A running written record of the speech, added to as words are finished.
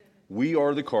We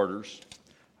are the Carters.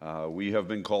 We have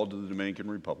been called to the Dominican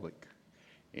Republic,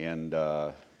 and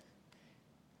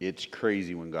it's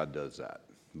crazy when God does that,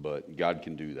 but God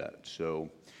can do that. So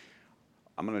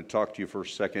I'm going to talk to you for a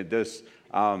second. This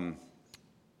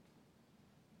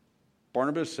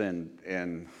Barnabas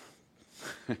and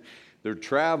they're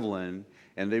traveling,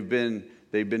 and they've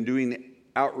been doing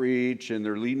outreach, and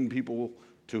they're leading people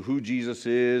to who Jesus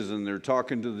is, and they're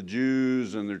talking to the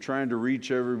Jews, and they're trying to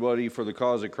reach everybody for the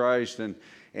cause of Christ. And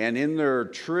in their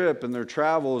trip and their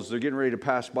travels, they're getting ready to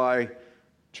pass by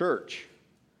church.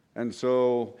 And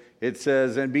so it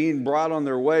says, and being brought on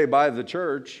their way by the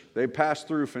church, they passed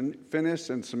through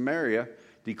Phoenicia and Samaria,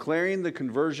 declaring the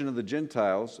conversion of the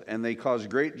Gentiles, and they caused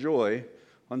great joy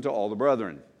unto all the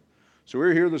brethren. So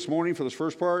we're here this morning for this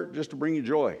first part just to bring you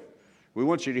joy. We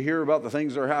want you to hear about the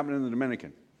things that are happening in the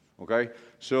Dominican. Okay?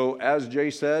 So as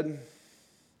Jay said,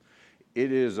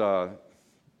 it is,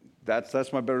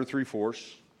 that's my better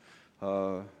three-fourths,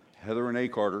 Heather Renee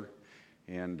Carter,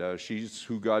 and she's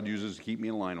who God uses to keep me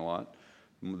in line a lot.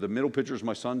 The middle picture is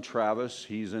my son, Travis.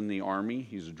 He's in the Army.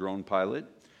 He's a drone pilot,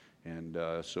 and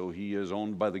so he is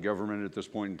owned by the government at this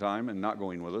point in time and not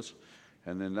going with us.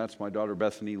 And then that's my daughter,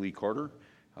 Missionary Lee Carter.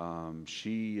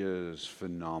 She is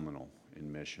phenomenal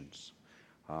in missions.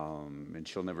 And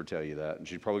she'll never tell you that. And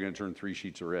she's probably going to turn 3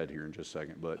 sheets of red here in just a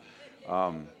second. But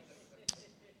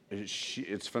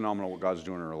it's phenomenal what God's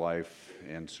doing in her life.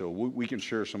 And so we can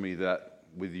share some of that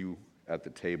with you at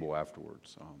the table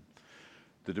afterwards.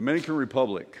 The Dominican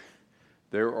Republic,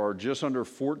 there are just under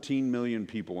 14 million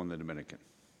people in the Dominican.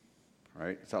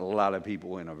 Right? It's a lot of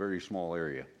people in a very small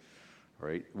area.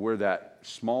 Right? Where that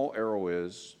small arrow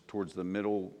is, towards the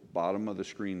middle bottom of the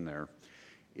screen there,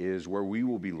 is where we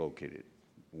will be located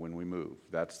when we move.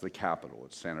 That's the capital.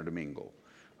 It's Santo Domingo.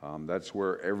 That's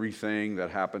where everything that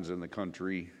happens in the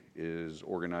country is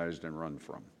organized and run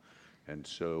from. And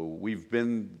so we've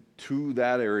been to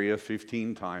that area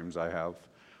 15 times, I have.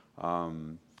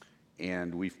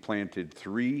 And we've planted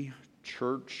 3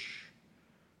 church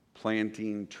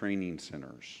planting training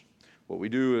centers. What we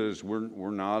do is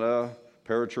we're not a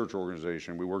parachurch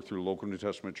organization. We work through a local New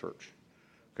Testament church.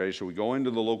 Okay, so we go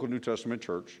into the local New Testament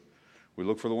church. We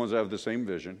look for the ones that have the same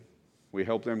vision. We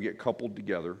help them get coupled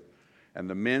together. And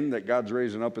the men that God's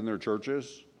raising up in their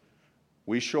churches,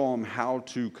 we show them how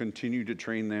to continue to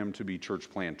train them to be church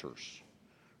planters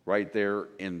right there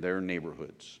in their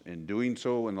neighborhoods. In doing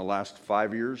so, in the last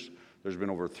 5 years, there's been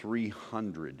over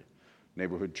 300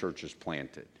 neighborhood churches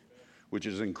planted, which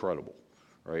is incredible,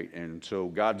 right? And so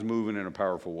God's moving in a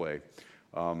powerful way.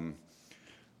 Let me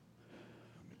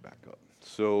back up.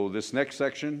 So this next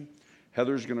section,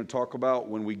 Heather's going to talk about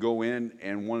when we go in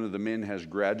and one of the men has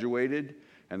graduated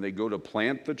and they go to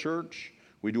plant the church.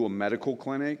 We do a medical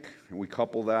clinic, and we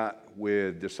couple that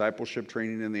with discipleship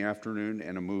training in the afternoon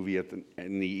and a movie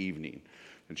in the evening.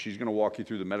 And she's going to walk you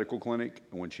through the medical clinic,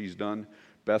 and when she's done,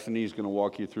 Bethany's going to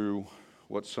walk you through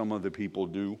what some of the people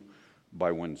do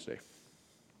by Wednesday.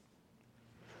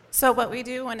 So what we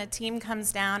do when a team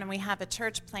comes down and we have a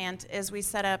church plant is we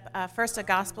set up first a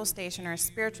gospel station or a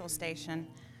spiritual station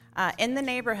in the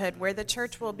neighborhood where the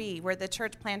church will be, where the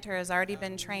church planter has already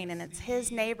been trained, and it's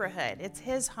his neighborhood, it's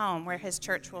his home where his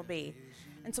church will be.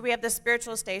 And so we have the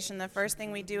spiritual station. The first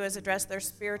thing we do is address their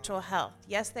spiritual health.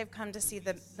 Yes, they've come to see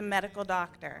the medical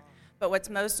doctor, but what's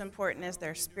most important is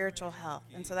their spiritual health.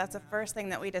 And so that's the first thing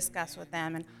that we discuss with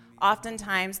them. And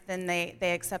oftentimes then they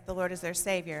accept the Lord as their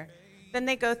Savior. Then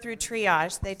they go through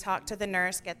triage. They talk to the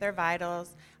nurse, get their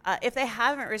vitals. If they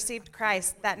haven't received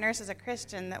Christ, that nurse is a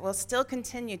Christian that will still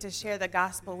continue to share the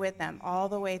gospel with them all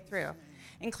the way through,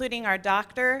 including our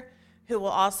doctor, who will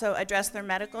also address their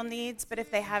medical needs. But if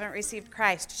they haven't received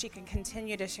Christ, she can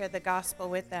continue to share the gospel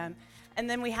with them. And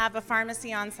then we have a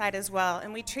pharmacy on site as well.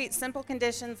 And we treat simple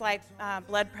conditions like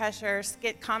blood pressure,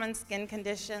 common skin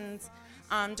conditions,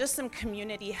 just some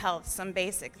community health, some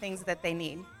basic things that they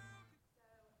need.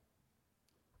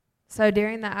 So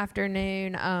during the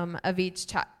afternoon of each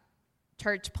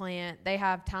church plant, they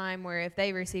have time where if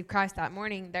they receive Christ that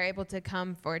morning, they're able to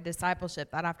come for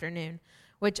discipleship that afternoon,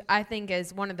 which I think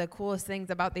is one of the coolest things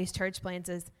about these church plants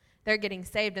is they're getting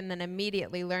saved and then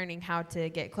immediately learning how to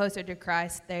get closer to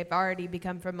Christ. They've already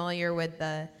become familiar with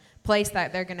the place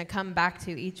that they're going to come back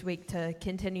to each week to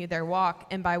continue their walk.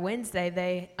 And by Wednesday,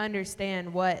 they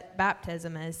understand what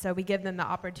baptism is. So we give them the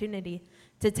opportunity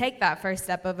to take that first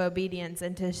step of obedience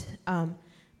and to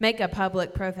make a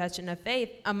public profession of faith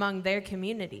among their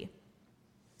community.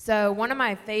 So one of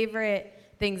my favorite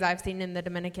things I've seen in the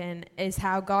Dominican is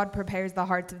how God prepares the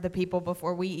hearts of the people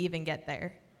before we even get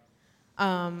there.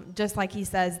 Just like he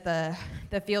says,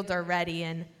 the fields are ready,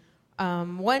 and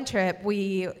one trip,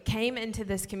 we came into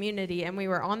this community, and we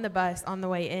were on the bus on the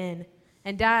way in.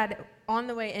 And Dad, on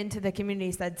the way into the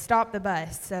community, said, "Stop the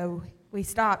bus." So we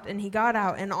stopped, and he got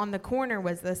out, and on the corner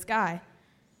was this guy.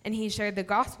 And he shared the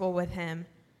gospel with him.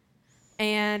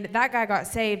 And that guy got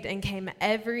saved and came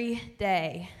every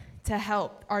day to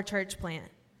help our church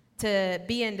plant, to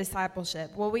be in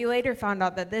discipleship. Well, we later found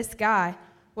out that this guy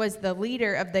was the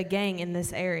leader of the gang in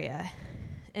this area,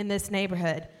 in this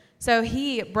neighborhood. So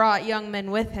he brought young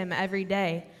men with him every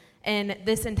day, and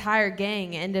this entire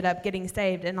gang ended up getting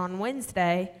saved. And on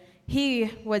Wednesday,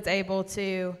 he was able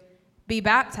to be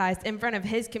baptized in front of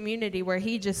his community, where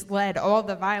he just led all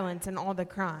the violence and all the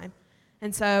crime.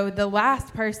 And so the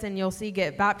last person you'll see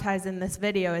get baptized in this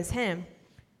video is him.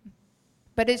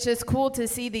 But it's just cool to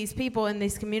see these people in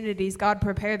these communities, God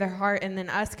prepare their heart, and then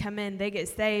us come in, they get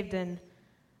saved, and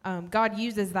God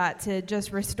uses that to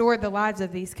just restore the lives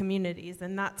of these communities,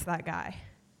 and that's that guy.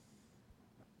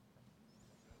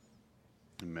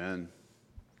 Amen.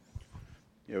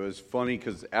 It was funny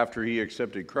because after he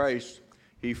accepted Christ,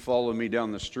 he followed me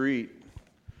down the street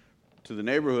to the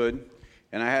neighborhood,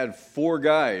 and I had 4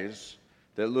 guys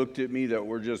that looked at me that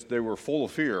were they were full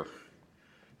of fear.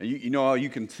 And you know how you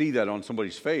can see that on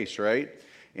somebody's face, right?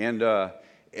 And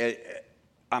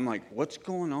I'm like, what's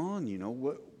going on? You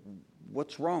know,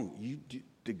 what's wrong?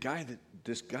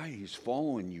 This guy, he's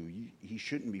following you. He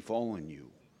shouldn't be following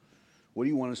you. What do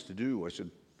you want us to do? I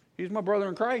said, he's my brother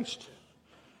in Christ.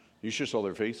 You should saw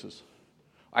their faces.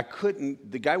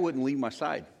 The guy wouldn't leave my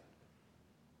side.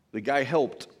 The guy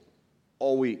helped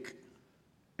all week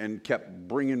and kept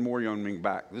bringing more young men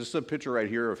back. This is a picture right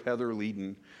here of Heather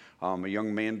leading a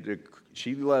young man.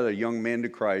 She led a young man to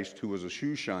Christ who was a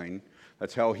shoe shine.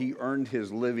 That's how he earned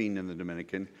his living in the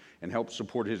Dominican and helped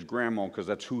support his grandma, because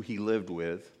that's who he lived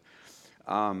with.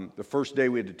 The first day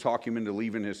we had to talk him into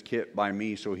leaving his kit by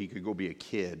me so he could go be a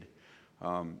kid.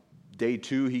 Day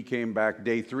 2 he came back.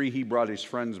 Day 3 he brought his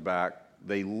friends back.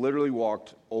 They literally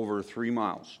walked over 3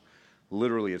 miles.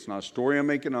 Literally, it's not a story I'm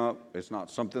making up. It's not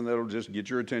something that'll just get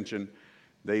your attention.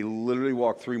 They literally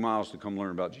walked 3 miles to come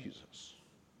learn about Jesus.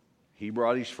 He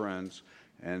brought his friends,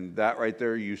 and that right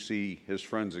there, you see his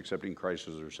friends accepting Christ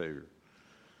as their Savior.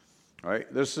 All right,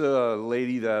 this is a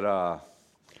lady that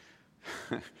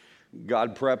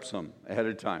God preps them ahead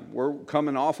of time. We're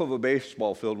coming off of a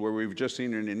baseball field where we've just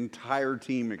seen an entire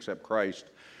team accept Christ.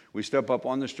 We step up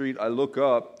on the street. I look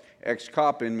up,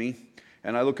 ex-cop in me,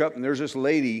 and I look up, and there's this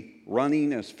lady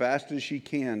running as fast as she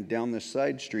can down this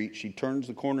side street. She turns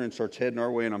the corner and starts heading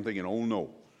our way, and I'm thinking, oh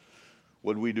no,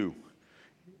 what do we do?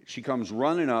 She comes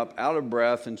running up, out of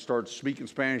breath, and starts speaking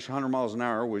Spanish 100 miles an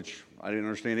hour, which I didn't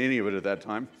understand any of it at that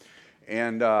time.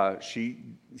 And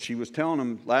she was telling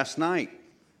him last night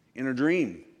in a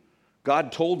dream,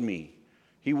 God told me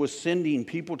he was sending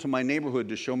people to my neighborhood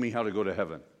to show me how to go to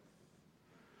heaven.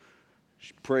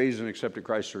 She praised and accepted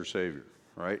Christ as her Savior.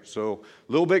 Right? So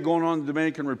a little bit going on in the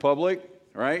Dominican Republic,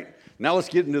 right? Now let's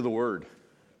get into the Word.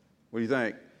 What do you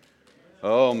think?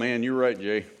 Oh, man, you're right,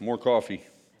 Jay. More coffee.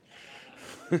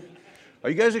 Are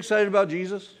you guys excited about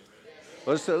Jesus?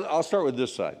 I'll start with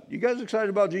this side. You guys excited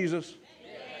about Jesus?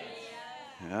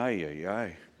 Yes.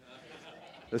 Aye.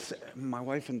 My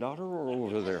wife and daughter are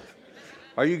over there.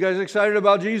 Are you guys excited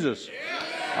about Jesus?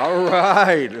 Yes. All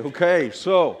right. Okay.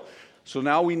 So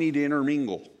now we need to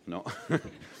intermingle. No.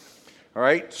 All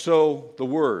right, so the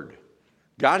Word.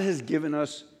 God has given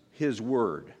us His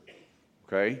Word,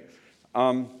 okay?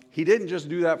 He didn't just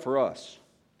do that for us.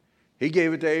 He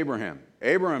gave it to Abraham.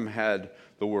 Abraham had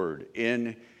the Word.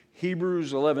 In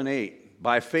Hebrews 11:8,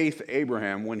 by faith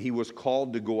Abraham, when he was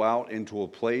called to go out into a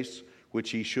place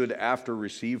which he should after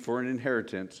receive for an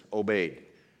inheritance, obeyed.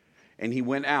 And he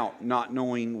went out, not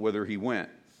knowing whither he went.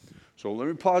 So let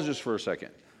me pause just for a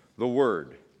second. The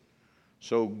Word.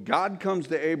 So God comes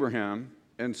to Abraham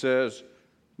and says,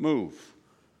 move.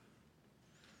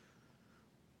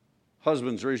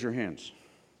 Husbands, raise your hands.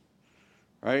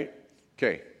 Right?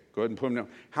 Okay, go ahead and put them down.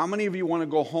 How many of you want to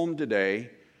go home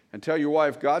today and tell your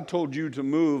wife, God told you to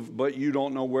move, but you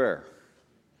don't know where?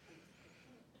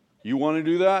 You want to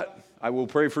do that? I will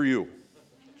pray for you.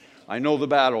 I know the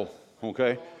battle,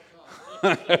 okay?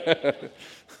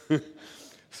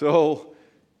 So,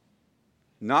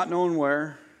 not knowing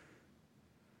where,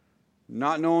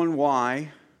 not knowing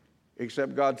why,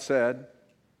 except God said,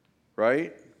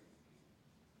 right?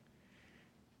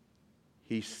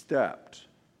 He stepped.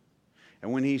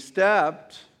 And when he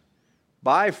stepped,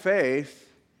 by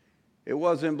faith, it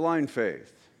wasn't blind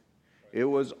faith. It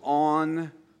was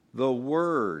on the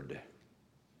Word.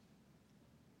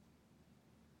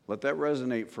 Let that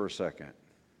resonate for a second.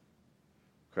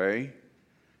 Okay?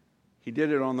 He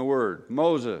did it on the Word.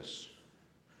 Moses,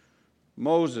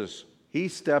 he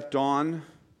stepped on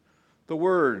the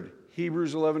Word.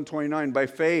 Hebrews 11:29, by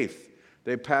faith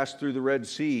they passed through the Red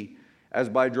Sea as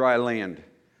by dry land,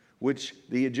 which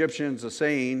the Egyptians,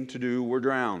 saying to do, were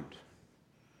drowned.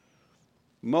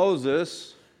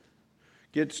 Moses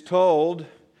gets told,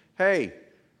 hey,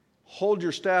 hold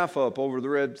your staff up over the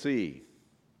Red Sea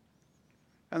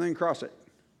and then cross it.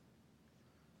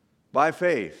 By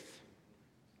faith,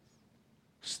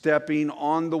 stepping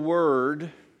on the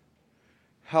Word,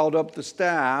 held up the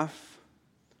staff,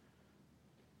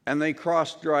 and they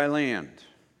crossed dry land.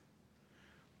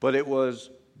 But it was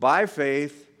by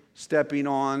faith stepping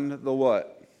on the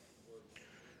what?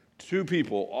 2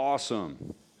 people.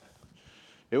 Awesome.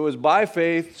 It was by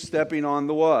faith stepping on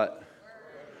the what?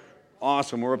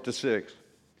 Awesome. We're up to 6.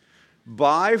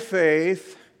 By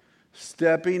faith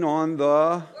stepping on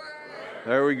the...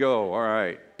 There we go. All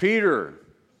right. Peter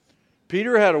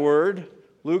had a word.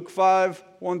 Luke 5,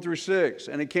 1 through 6.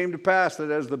 And it came to pass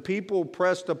that as the people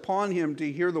pressed upon him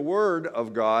to hear the word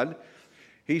of God,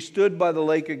 he stood by the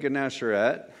lake of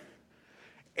Gennesaret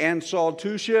and saw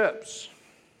 2 ships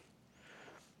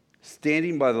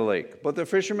standing by the lake. But the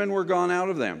fishermen were gone out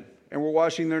of them and were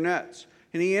washing their nets.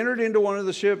 And he entered into one of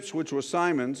the ships, which was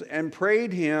Simon's, and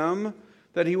prayed him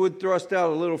that he would thrust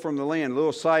out a little from the land.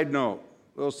 Little side note.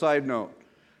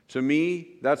 To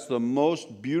me, that's the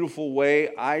most beautiful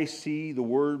way I see the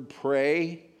word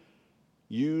pray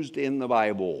used in the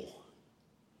Bible.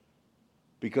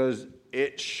 Because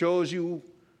it shows you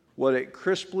what it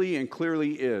crisply and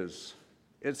clearly is.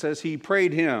 It says he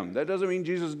prayed him. That doesn't mean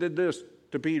Jesus did this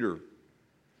to Peter.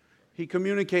 He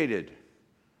communicated.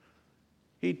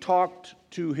 He talked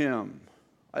to him.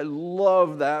 I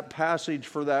love that passage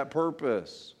for that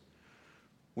purpose.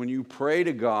 When you pray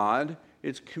to God,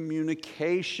 it's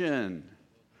communication,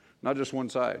 not just one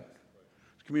side.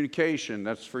 It's communication.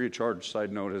 That's free of charge.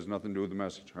 Side note, has nothing to do with the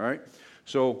message. All right?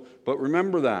 So, but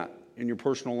remember that in your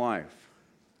personal life.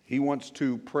 He wants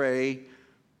to pray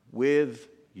with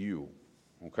you.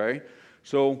 Okay?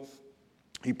 So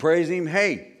he prays him,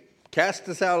 hey, cast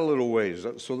us out a little ways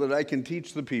so that I can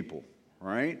teach the people. All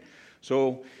right?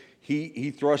 So he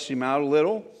thrust him out a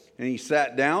little, and he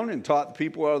sat down and taught the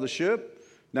people out of the ship.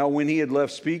 Now when he had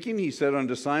left speaking, he said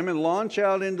unto Simon, launch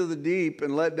out into the deep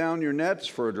and let down your nets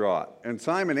for a draught. And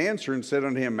Simon answered and said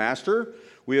unto him, Master,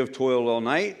 we have toiled all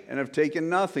night and have taken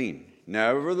nothing.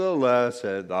 Nevertheless,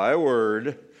 at thy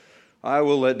word, I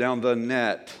will let down the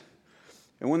net.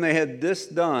 And when they had this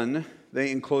done,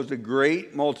 they enclosed a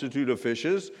great multitude of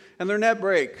fishes, and their net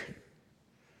brake.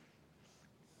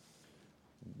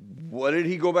 What did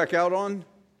he go back out on?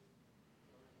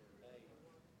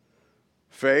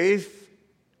 Faith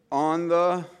on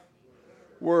the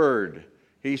word.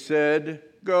 He said,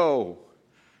 go.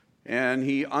 And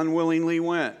he unwillingly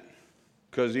went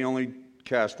because he only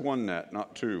cast 1 net,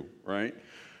 not 2, right?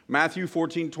 Matthew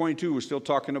 14:22, we're still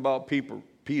talking about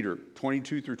Peter,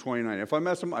 22 through 29. If I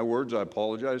mess up my words, I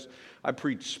apologize. I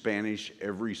preach Spanish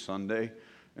every Sunday,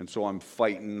 and so I'm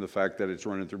fighting the fact that it's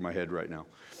running through my head right now.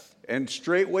 And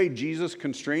straightway Jesus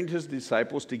constrained his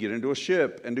disciples to get into a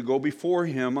ship and to go before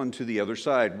him unto the other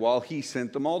side, while he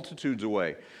sent the multitudes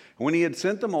away. And when he had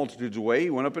sent the multitudes away, he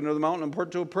went up into the mountain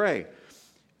apart to pray.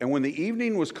 And when the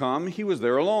evening was come, he was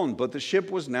there alone. But the ship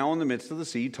was now in the midst of the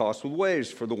sea, tossed with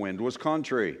waves, for the wind was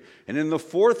contrary. And in the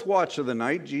 4th watch of the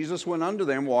night, Jesus went unto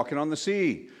them walking on the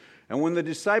sea. And when the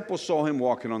disciples saw him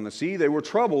walking on the sea, they were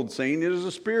troubled, saying, it is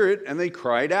a spirit, and they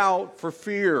cried out for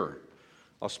fear.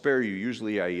 I'll spare you.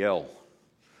 Usually I yell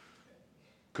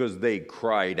because they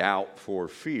cried out for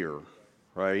fear,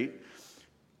 right?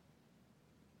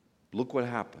 Look what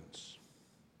happens.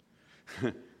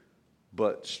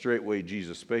 But straightway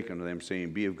Jesus spake unto them,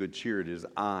 saying, be of good cheer, it is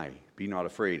I, be not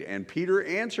afraid. And Peter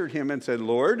answered him and said,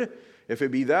 Lord, if it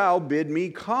be thou, bid me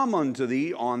come unto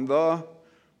thee on the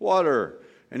water.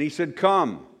 And he said,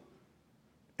 come.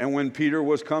 And when Peter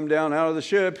was come down out of the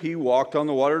ship, he walked on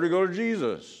the water to go to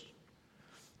Jesus.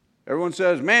 Everyone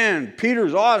says, man,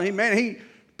 Peter's awesome.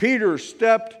 Peter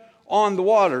stepped on the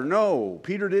water. No,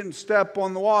 Peter didn't step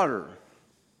on the water.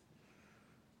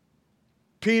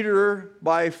 Peter,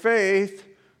 by faith,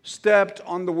 stepped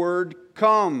on the word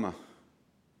come.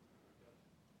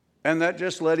 And that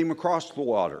just led him across the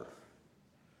water.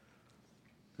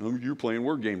 You're playing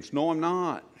word games. No, I'm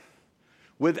not.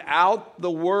 Without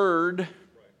the word,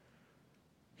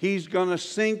 he's going to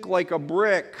sink like a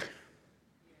brick.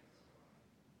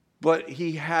 But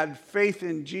he had faith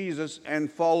in Jesus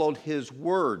and followed his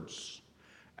words.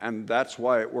 And that's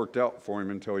why it worked out for him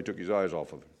until he took his eyes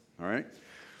off of him. All right?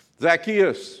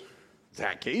 Zacchaeus.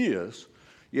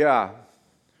 Yeah.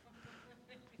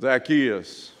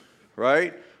 Zacchaeus,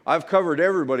 right? I've covered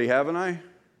everybody, haven't I?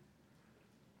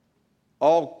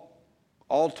 All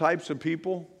types of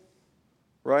people,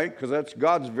 right? Because that's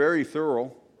God's very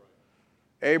thorough.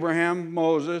 Abraham,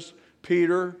 Moses,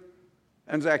 Peter,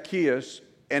 and Zacchaeus,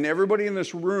 and everybody in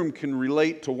this room can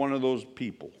relate to one of those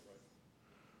people,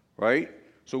 right?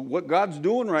 So what God's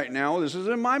doing right now, this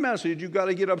isn't my message. You've got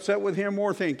to get upset with him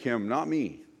or thank him, not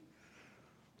me.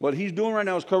 What he's doing right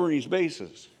now is covering these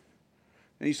bases.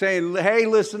 And he's saying, hey,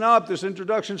 listen up. This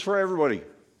introduction's for everybody.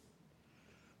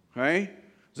 Okay?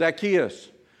 Zacchaeus,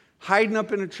 hiding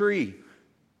up in a tree.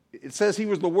 It says he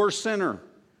was the worst sinner.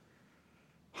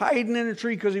 Hiding in a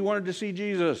tree because he wanted to see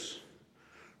Jesus.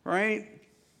 Right?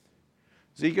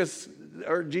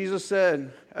 Jesus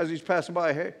said, as he's passing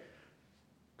by, hey,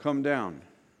 come down.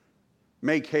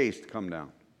 Make haste, come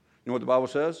down. You know what the Bible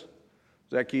says?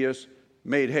 Zacchaeus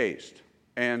made haste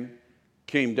and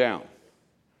came down.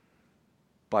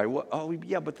 By what? Oh,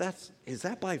 yeah, but is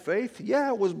that by faith? Yeah,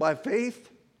 it was by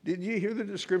faith. Did you hear the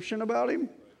description about him?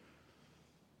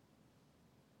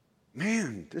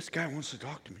 Man, this guy wants to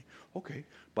talk to me. Okay.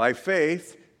 By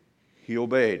faith, he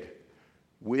obeyed.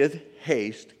 With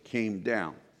haste came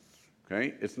down.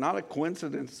 Okay? It's not a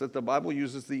coincidence that the Bible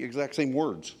uses the exact same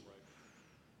words.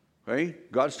 Okay?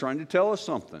 God's trying to tell us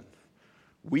something.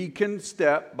 We can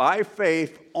step by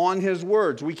faith on his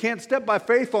words. We can't step by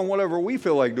faith on whatever we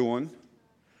feel like doing.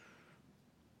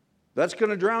 That's going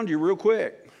to drown you real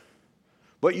quick.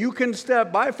 But you can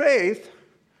step by faith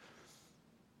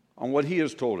on what he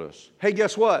has told us. Hey,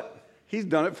 guess what? He's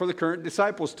done it for the current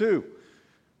disciples too.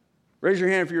 Raise your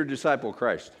hand if you're a disciple of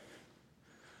Christ.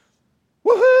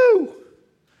 Woohoo!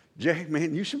 Jay,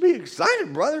 man, you should be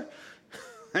excited, brother.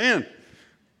 Man,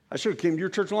 I should have came to your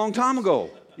church a long time ago.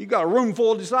 You got a room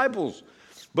full of disciples.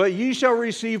 But ye shall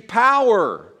receive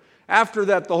power. After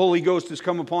that, the Holy Ghost is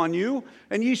come upon you,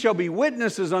 and ye shall be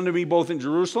witnesses unto me both in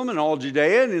Jerusalem and all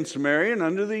Judea and in Samaria and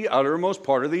unto the uttermost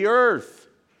part of the earth.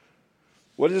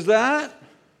 What is that?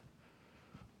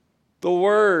 The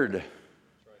Word.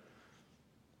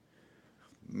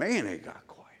 Man, it got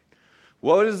quiet.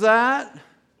 What is that?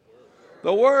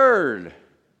 The Word.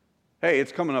 Hey,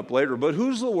 it's coming up later, but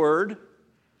who's the Word?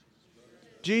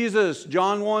 Jesus.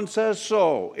 John 1 says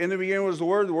so. In the beginning was the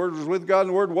Word was with God, and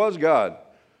the Word was God.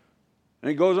 And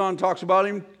he goes on and talks about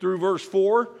him through verse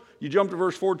 4. You jump to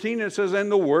verse 14, and it says,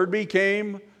 and the Word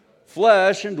became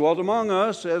flesh and dwelt among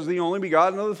us as the only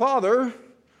begotten of the Father,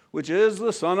 which is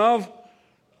the Son of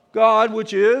God,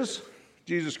 which is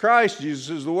Jesus Christ. Jesus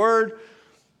is the Word.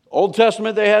 Old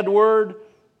Testament, they had the Word.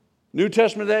 New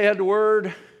Testament, they had the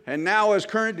Word. And now as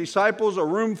current disciples, a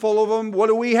room full of them, what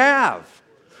do we have?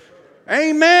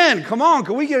 Amen. Come on,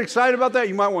 can we get excited about that?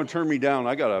 You might want to turn me down.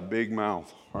 I got a big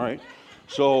mouth, all right?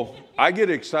 So I get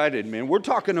excited, man. We're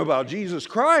talking about Jesus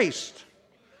Christ,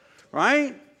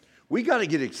 right? We got to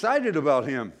get excited about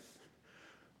him.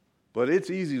 But it's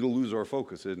easy to lose our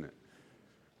focus, isn't it?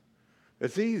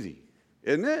 It's easy,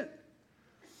 isn't it?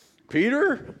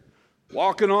 Peter,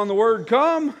 walking on the word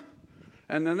come,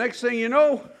 and the next thing you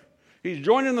know, he's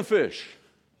joining the fish.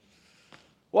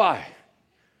 Why?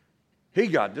 He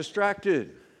got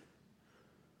distracted.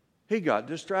 He got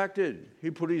distracted. He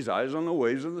put his eyes on the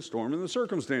waves and the storm and the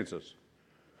circumstances.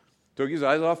 Took his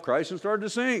eyes off Christ and started to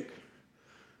sink.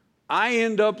 I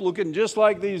end up looking just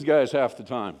like these guys half the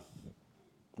time.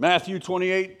 Matthew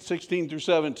 28, 16 through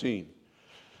 17.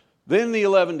 Then the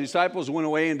 11 disciples went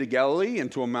away into Galilee,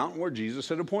 into a mountain where Jesus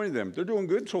had appointed them. They're doing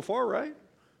good so far, right?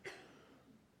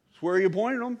 It's where he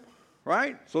appointed them,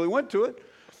 right? So they went to it.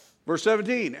 Verse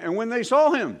 17, and when they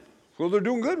saw him, well, they're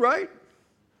doing good, right?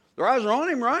 Their eyes are on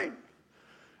him, right?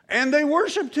 And they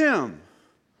worshiped him,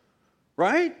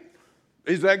 right?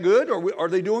 Is that good? Or are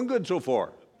they doing good so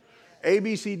far? A,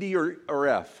 B, C, D, or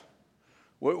F?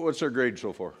 What's their grade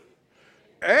so far?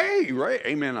 A, right?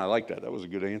 Amen. I like that. That was a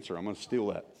good answer. I'm going to steal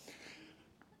that.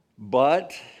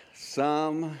 But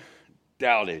some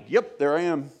doubted. Yep, there I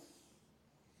am.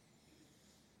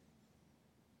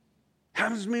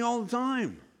 Happens to me all the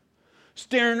time.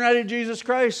 Staring right at Jesus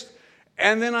Christ.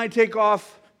 And then I take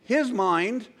off his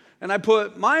mind and I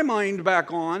put my mind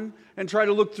back on and try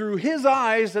to look through his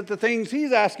eyes at the things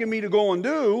he's asking me to go and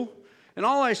do. And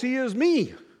all I see is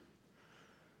me.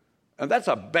 And that's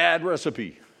a bad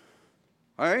recipe.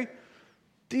 All right?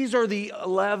 These are the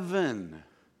 11.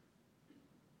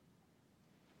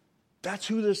 That's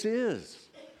who this is.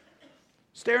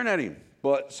 Staring at him.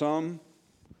 But some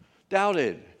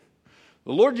doubted.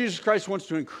 The Lord Jesus Christ wants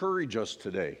to encourage us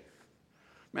today.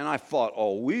 Man, I fought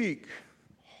all week.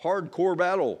 Hardcore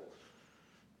battle.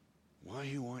 Why do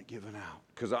you want given out?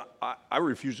 Because I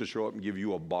refuse to show up and give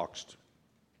you a boxed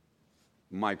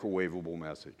microwavable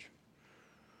message.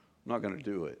 I'm not going to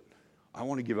do it. I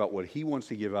want to give out what he wants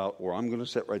to give out, or I'm going to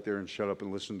sit right there and shut up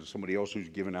and listen to somebody else who's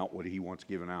giving out what he wants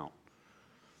given out.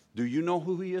 Do you know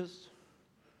who he is?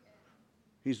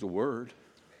 He's the Word.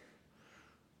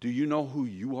 Do you know who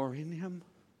you are in him?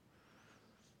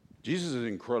 Jesus is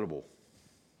incredible.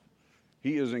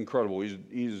 He is incredible.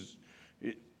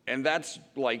 And that's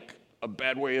like a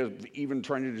bad way of even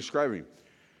trying to describe him.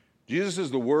 Jesus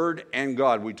is the Word and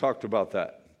God. We talked about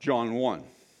that. John 1.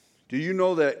 Do you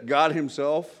know that God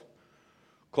himself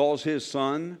calls his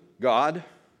Son God?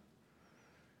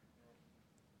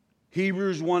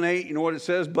 Hebrews 1:8, you know what it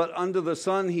says? But unto the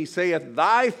Son he saith,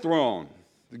 thy throne.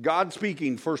 God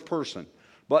speaking, first person.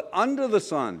 But unto the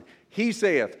Son he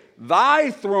saith,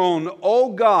 thy throne,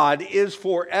 O God, is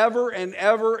forever and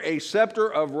ever. A scepter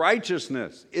of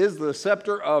righteousness is the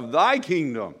scepter of thy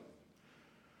kingdom.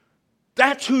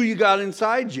 That's who you got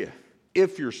inside you,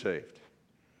 if you're saved.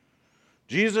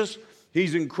 Jesus,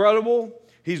 he's incredible.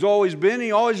 He's always been,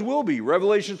 he always will be.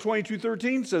 Revelation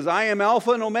 22:13 says, I am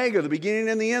Alpha and Omega, the beginning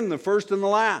and the end, the first and the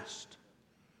last.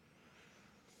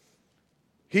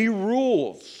 He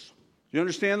rules. You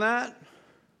understand that?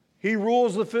 He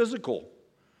rules the physical,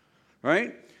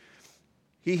 right?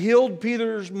 He healed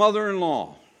Peter's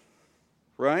mother-in-law,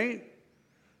 right?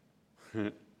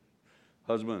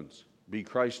 Husbands, be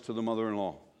Christ to the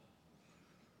mother-in-law.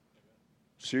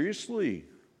 Seriously,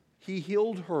 he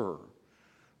healed her.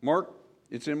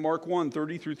 It's in Mark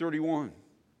 1:30 through 31,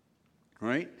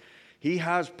 right? He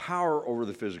has power over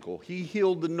the physical. He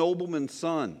healed the nobleman's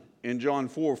son in John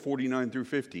 4:49 through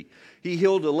 50. He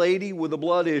healed a lady with a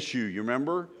blood issue, you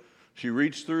remember? She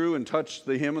reached through and touched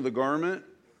the hem of the garment,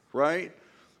 right?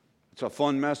 It's a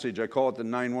fun message. I call it the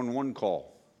 911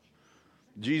 call.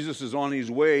 Jesus is on his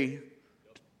way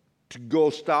to go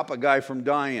stop a guy from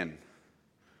dying.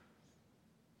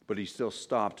 But he still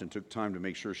stopped and took time to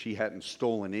make sure she hadn't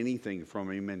stolen anything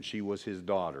from him and she was his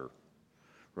daughter,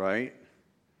 right?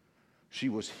 She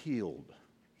was healed.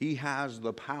 He has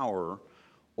the power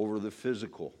over the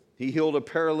physical. He healed a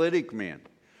paralytic man,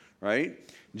 right?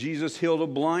 Jesus healed a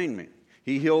blind man.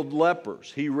 He healed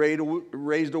lepers. He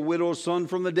raised a widow's son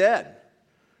from the dead.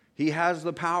 He has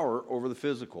the power over the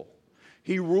physical.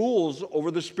 He rules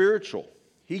over the spiritual.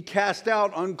 He cast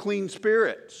out unclean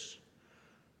spirits,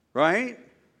 right?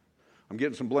 I'm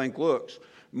getting some blank looks.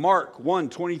 Mark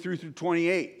 1:23 through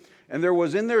 28. And there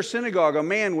was in their synagogue a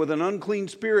man with an unclean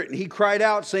spirit, and he cried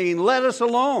out, saying, let us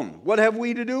alone. What have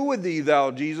we to do with thee,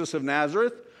 thou Jesus of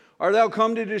Nazareth? Art thou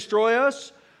come to destroy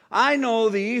us? I know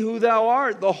thee who thou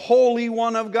art, the Holy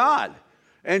One of God.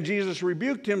 And Jesus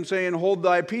rebuked him, saying, hold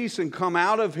thy peace and come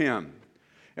out of him.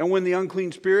 And when the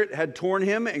unclean spirit had torn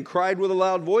him and cried with a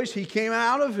loud voice, he came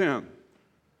out of him.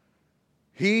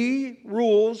 He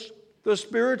rules the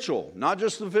spiritual, not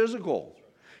just the physical.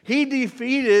 He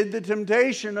defeated the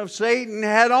temptation of Satan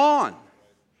head on.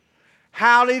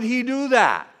 How did he do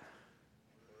that?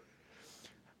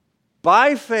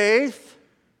 By faith.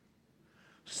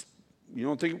 You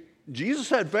don't think Jesus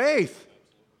had faith?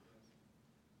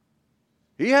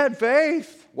 He had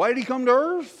faith. Why did he come to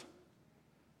earth?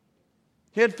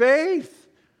 He had faith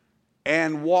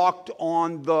and walked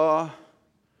on the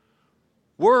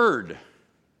Word.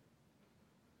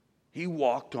 He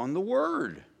walked on the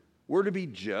Word. We're to be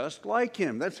just like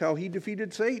him. That's how he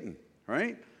defeated Satan,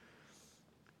 right?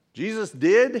 Jesus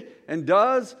did and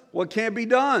does what can't be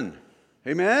done.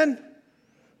 Amen?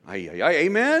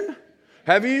 Amen?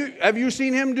 Have you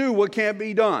seen him do what can't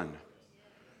be done?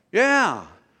 Yeah.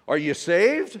 Are you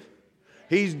saved?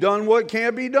 He's done what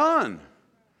can't be done.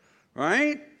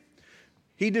 Right?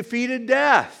 He defeated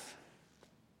death.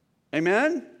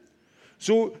 Amen?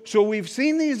 So we've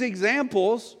seen these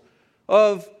examples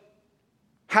of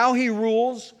how he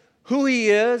rules, who he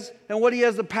is, and what he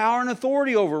has the power and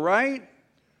authority over, right?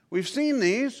 We've seen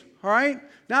these, all right?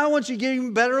 Now I want you to get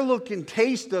even better look and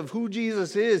taste of who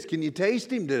Jesus is. Can you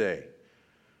taste him today?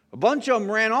 A bunch of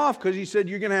them ran off because he said,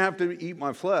 you're going to have to eat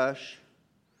my flesh.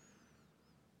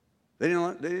 They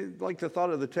didn't like the thought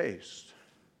of the taste.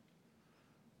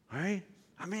 Right?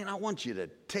 I mean, I want you to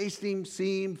taste him,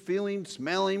 see him, feel him,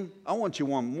 smell him. I want you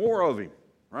to want more of him.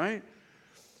 Right?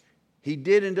 He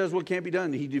did and does what can't be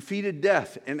done. He defeated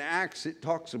death. In Acts, it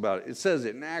talks about it. It says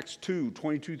it in Acts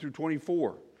 2:22 through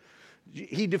 24.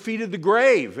 He defeated the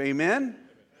grave. Amen?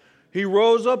 He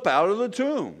rose up out of the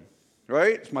tomb.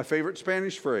 Right? It's my favorite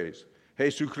Spanish phrase.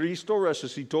 Jesucristo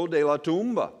resucitó de la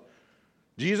tumba.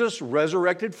 Jesus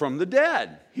resurrected from the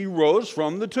dead. He rose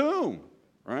from the tomb.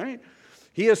 Right?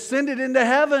 He ascended into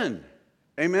heaven.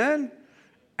 Amen?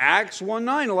 Acts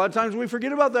 1:9. A lot of times we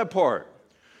forget about that part.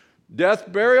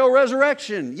 Death, burial,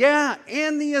 resurrection. Yeah,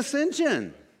 and the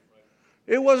ascension.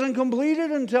 It wasn't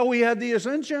completed until we had the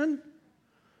ascension.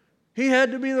 He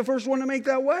had to be the first one to make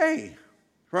that way.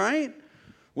 Right?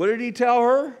 What did he tell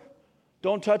her?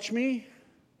 Don't touch me.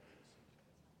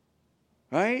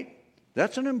 Right?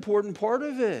 That's an important part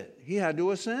of it. He had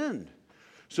to ascend.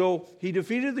 So he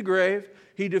defeated the grave.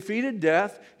 He defeated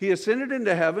death. He ascended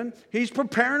into heaven. He's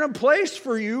preparing a place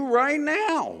for you right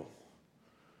now.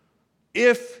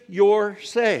 If you're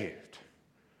saved.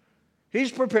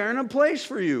 He's preparing a place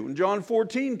for you. In John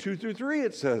 14, 2 through 3,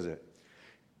 it says it.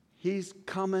 He's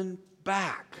coming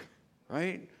back.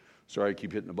 Right? Sorry, I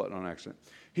keep hitting the button on accident.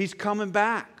 He's coming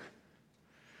back.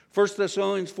 1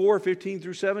 Thessalonians 4, 15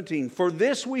 through 17. For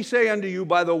this we say unto you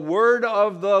by the word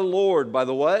of the Lord. By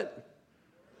the what?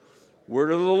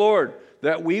 Word of the Lord.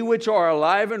 That we which are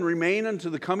alive and remain unto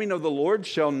the coming of the Lord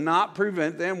shall not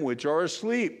prevent them which are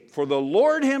asleep. For the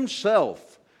Lord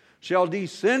himself shall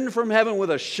descend from heaven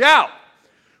with a shout,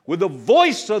 with the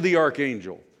voice of the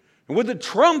archangel, and with the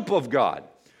trump of God.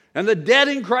 And the dead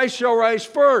in Christ shall rise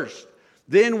first.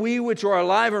 Then we which are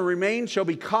alive and remain shall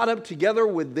be caught up together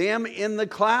with them in the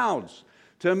clouds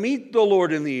to meet the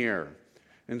Lord in the air.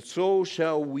 And so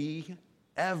shall we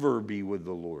ever be with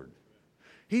the Lord.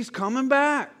 He's coming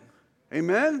back.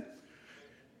 Amen?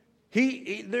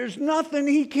 There's nothing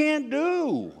he can't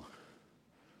do.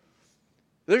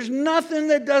 There's nothing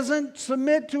that doesn't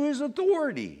submit to his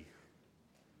authority.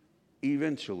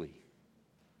 Eventually.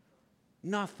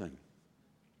 Nothing.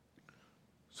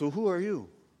 So who are you?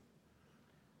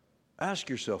 Ask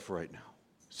yourself right now.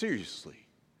 Seriously.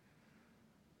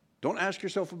 Don't ask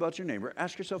yourself about your neighbor.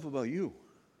 Ask yourself about you.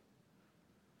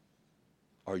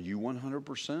 Are you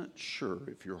 100% sure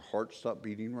if your heart stopped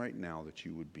beating right now that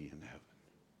you would be in heaven?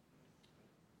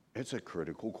 It's a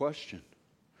critical question.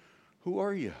 Who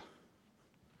are you?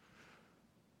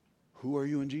 Who are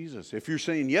you in Jesus? If you're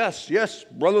saying, yes,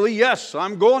 Brother Lee, yes,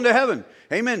 I'm going to heaven.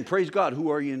 Amen. Praise God. Who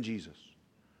are you in Jesus?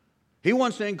 He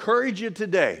wants to encourage you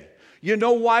today. You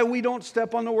know why we don't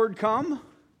step on the word come?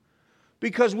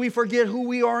 Because we forget who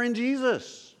we are in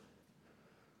Jesus.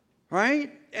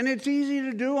 Right? And it's easy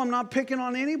to do. I'm not picking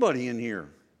on anybody in here.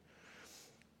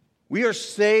 We are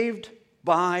saved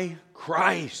by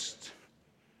Christ.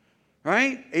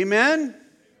 Right? Amen?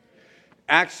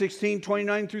 Acts 16,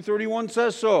 29 through 31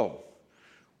 says so.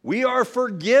 We are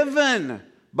forgiven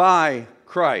by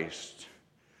Christ.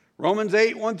 Romans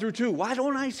 8, 1 through 2. Why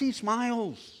don't I see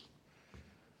smiles?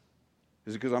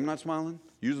 Is it because I'm not smiling?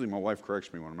 Usually my wife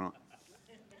corrects me when I'm not.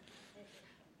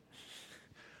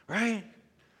 Right?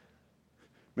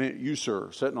 Man, you,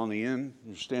 sir, sitting on the end,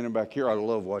 you're standing back here. I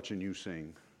love watching you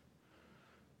sing.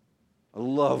 I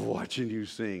love watching you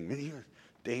sing. Man, you're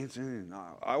dancing. And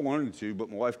I wanted to, but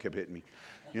my wife kept hitting me.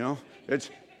 You know,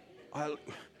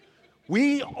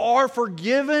 we are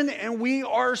forgiven and we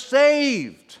are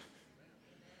saved.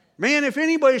 Man, if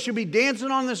anybody should be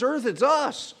dancing on this earth, it's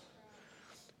us.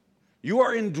 You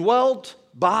are indwelt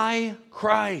by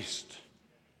Christ.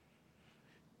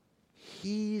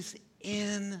 He's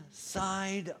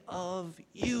inside of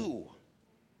you.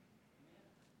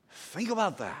 Think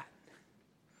about that.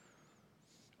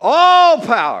 All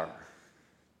power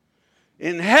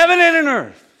in heaven and in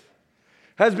earth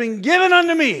has been given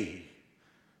unto me,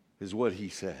 is what he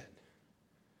said.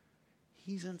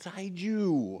 He's inside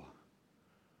you.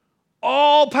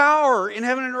 All power in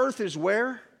heaven and earth is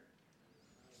where?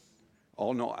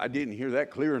 Oh no, I didn't hear that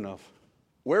clear enough.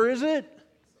 Where is it?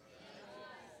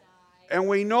 And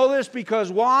we know this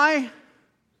because why?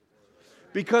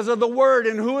 Because of the Word.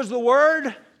 And who is the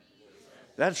Word?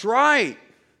 That's right.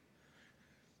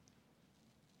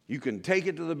 You can take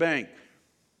it to the bank.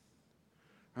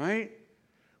 Right?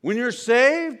 When you're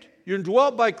saved, you're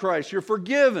indwelt by Christ. You're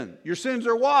forgiven. Your sins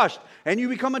are washed. And you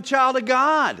become a child of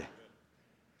God.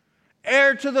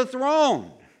 Heir to the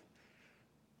throne.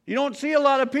 You don't see a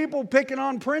lot of people picking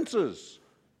on princes.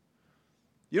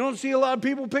 You don't see a lot of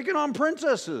people picking on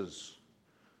princesses.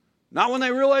 Not when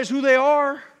they realize who they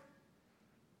are.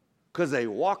 Because they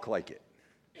walk like it.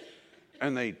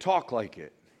 And they talk like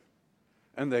it.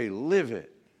 And they live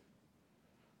it.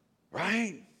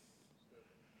 Right?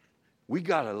 We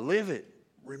got to live it.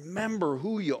 Remember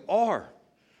who you are.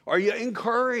 Are you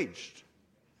encouraged?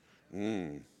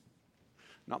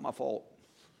 Not my fault.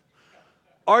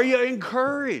 Are you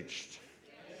encouraged?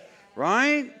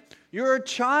 Right? You're a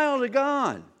child of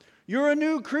God. You're a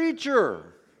new creature.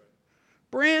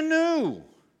 Brand new.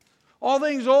 All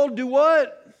things old do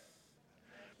what?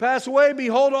 Pass away.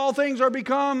 Behold, all things are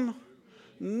become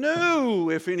new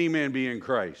if any man be in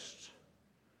Christ.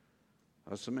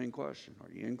 That's the main question. Are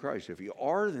you in Christ? If you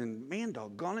are, then man,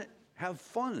 doggone it, have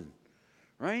fun.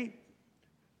 right?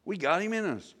 We got him in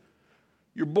us.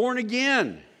 You're born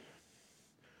again.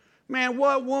 Man,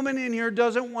 what woman in here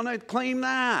doesn't want to claim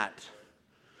that?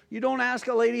 You don't ask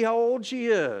a lady how old she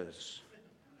is,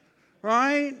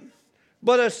 right?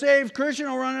 But a saved Christian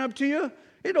will run up to you.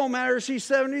 It don't matter if she's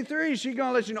 73. She's going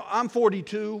to let you know, I'm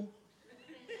 42.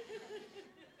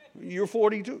 You're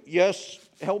 42? Yes,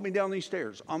 help me down these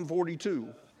stairs. I'm 42.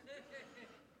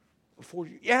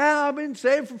 40, yeah, I've been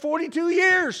saved for 42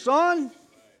 years, son.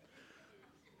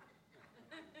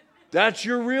 That's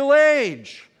your real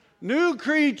age. New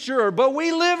creature, but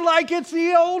we live like it's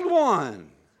the old one.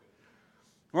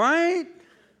 Right?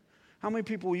 How many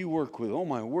people you work with? Oh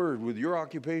my word, with your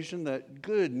occupation, that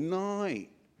good night.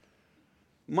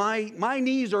 My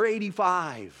knees are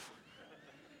 85.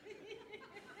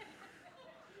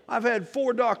 I've had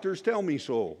 4 doctors tell me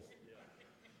so.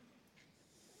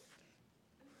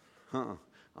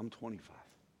 I'm 25.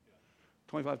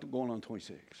 25 going on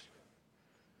 26.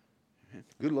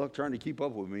 Good luck trying to keep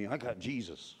up with me. I got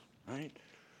Jesus, right?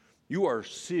 You are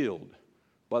sealed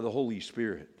by the Holy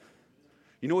Spirit.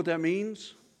 You know what that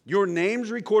means? Your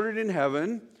name's recorded in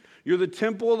heaven. You're the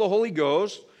temple of the Holy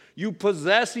Ghost. You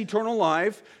possess eternal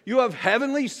life. You have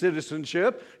heavenly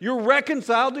citizenship. You're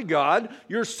reconciled to God.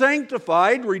 You're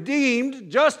sanctified, redeemed,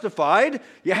 justified.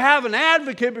 You have an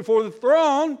advocate before the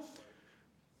throne.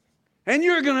 And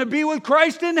you're going to be with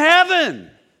Christ in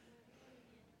heaven.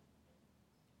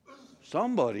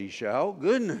 Somebody shout,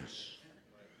 goodness.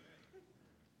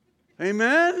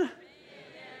 Amen? Amen?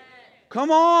 Come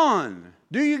on.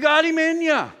 Do you got him in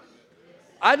you?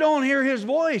 I don't hear his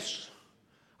voice.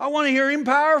 I want to hear him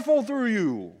powerful through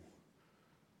you.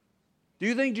 Do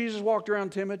you think Jesus walked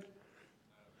around timid?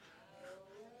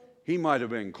 He might have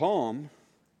been calm,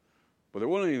 but there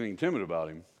wasn't anything timid about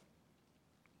him.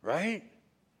 Right?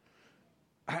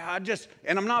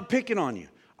 And I'm not picking on you.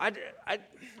 I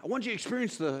want you to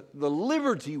experience the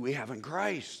liberty we have in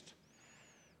Christ.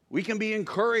 We can be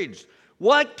encouraged.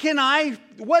 What in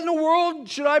the world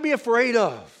should I be afraid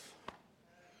of?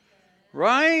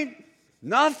 Right?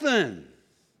 Nothing.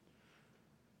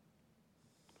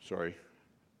 Sorry,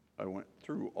 I went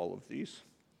through all of these.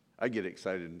 I get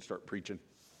excited and start preaching.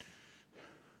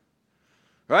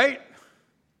 Right?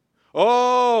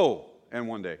 Oh, and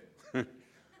one day.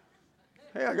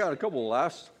 Hey, I got a couple of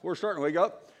laughs. We're starting to wake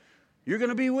up. You're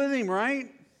going to be with him,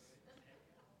 right?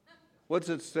 What's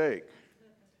at stake?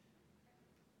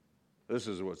 This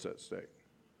is what's at stake.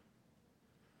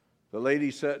 The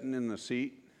lady sitting in the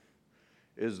seat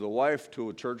is the wife to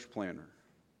a church planter.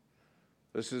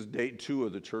 This is day 2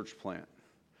 of the church plant.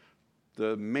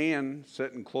 The man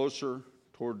sitting closer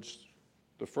towards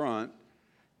the front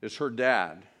is her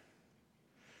dad.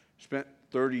 Spent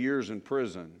 30 years in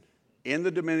prison. In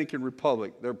the Dominican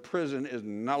Republic, their prison is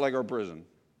not like our prison.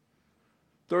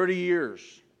 30 years.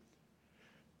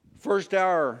 First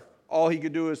hour, all he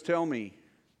could do is tell me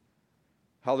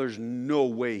how there's no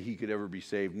way he could ever be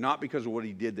saved. Not because of what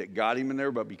he did that got him in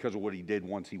there, but because of what he did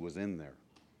once he was in there.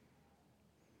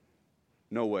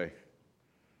 No way.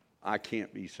 I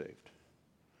can't be saved.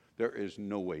 There is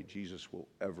no way Jesus will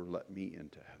ever let me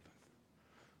into heaven.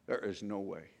 There is no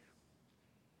way.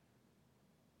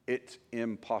 It's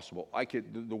impossible.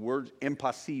 The word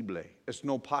impossible. It's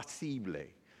no possible.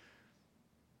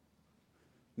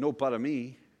 No para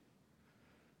mí.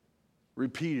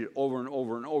 Repeat it over and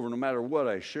over and over, no matter what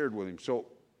I shared with him. So,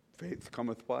 faith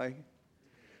cometh by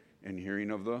and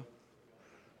hearing of the.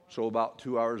 So about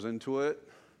 2 hours into it,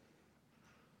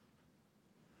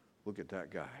 look at that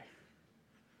guy.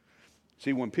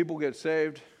 See, when people get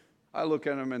saved, I look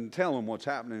at them and tell them what's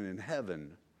happening in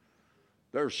heaven.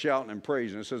 They're shouting and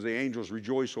praising. It says the angels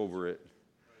rejoice over it.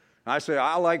 And I say,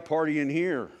 I like partying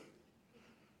here.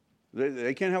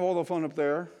 They can't have all the fun up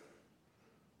there.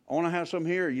 I want to have some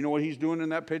here. You know what he's doing in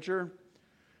that picture?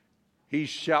 He's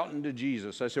shouting to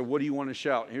Jesus. I said, what do you want to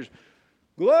shout? Here's,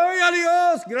 Gloria a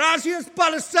Dios, gracias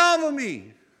por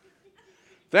salvarme.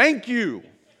 Thank you.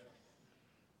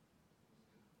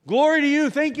 Glory to you.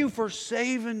 Thank you for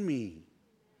saving me.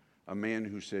 A man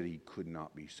who said he could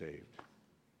not be saved.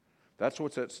 That's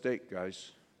what's at stake,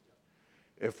 guys.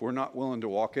 If we're not willing to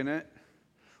walk in it,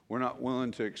 we're not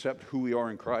willing to accept who we are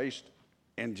in Christ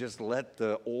and just let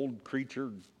the old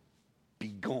creature be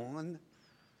gone,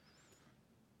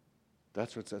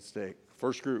 that's what's at stake.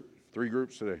 First group, 3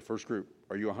 groups today. First group,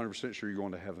 are you 100% sure you're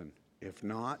going to heaven? If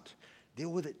not,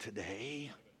 deal with it today.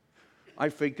 I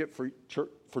faked it for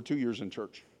 2 years in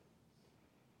church.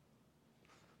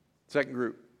 Second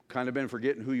group, kind of been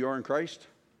forgetting who you are in Christ.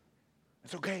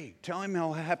 It's okay. Tell him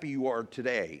how happy you are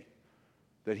today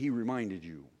that he reminded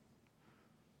you.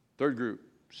 Third group,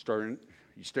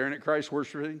 You staring at Christ,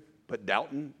 worshiping, but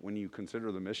doubting when you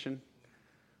consider the mission?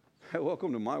 Hey,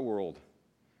 welcome to my world.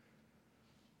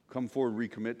 Come forward,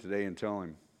 recommit today, and tell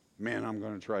him, man, I'm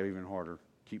going to try even harder.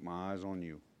 Keep my eyes on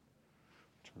you.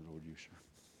 Turn it over to you, sir.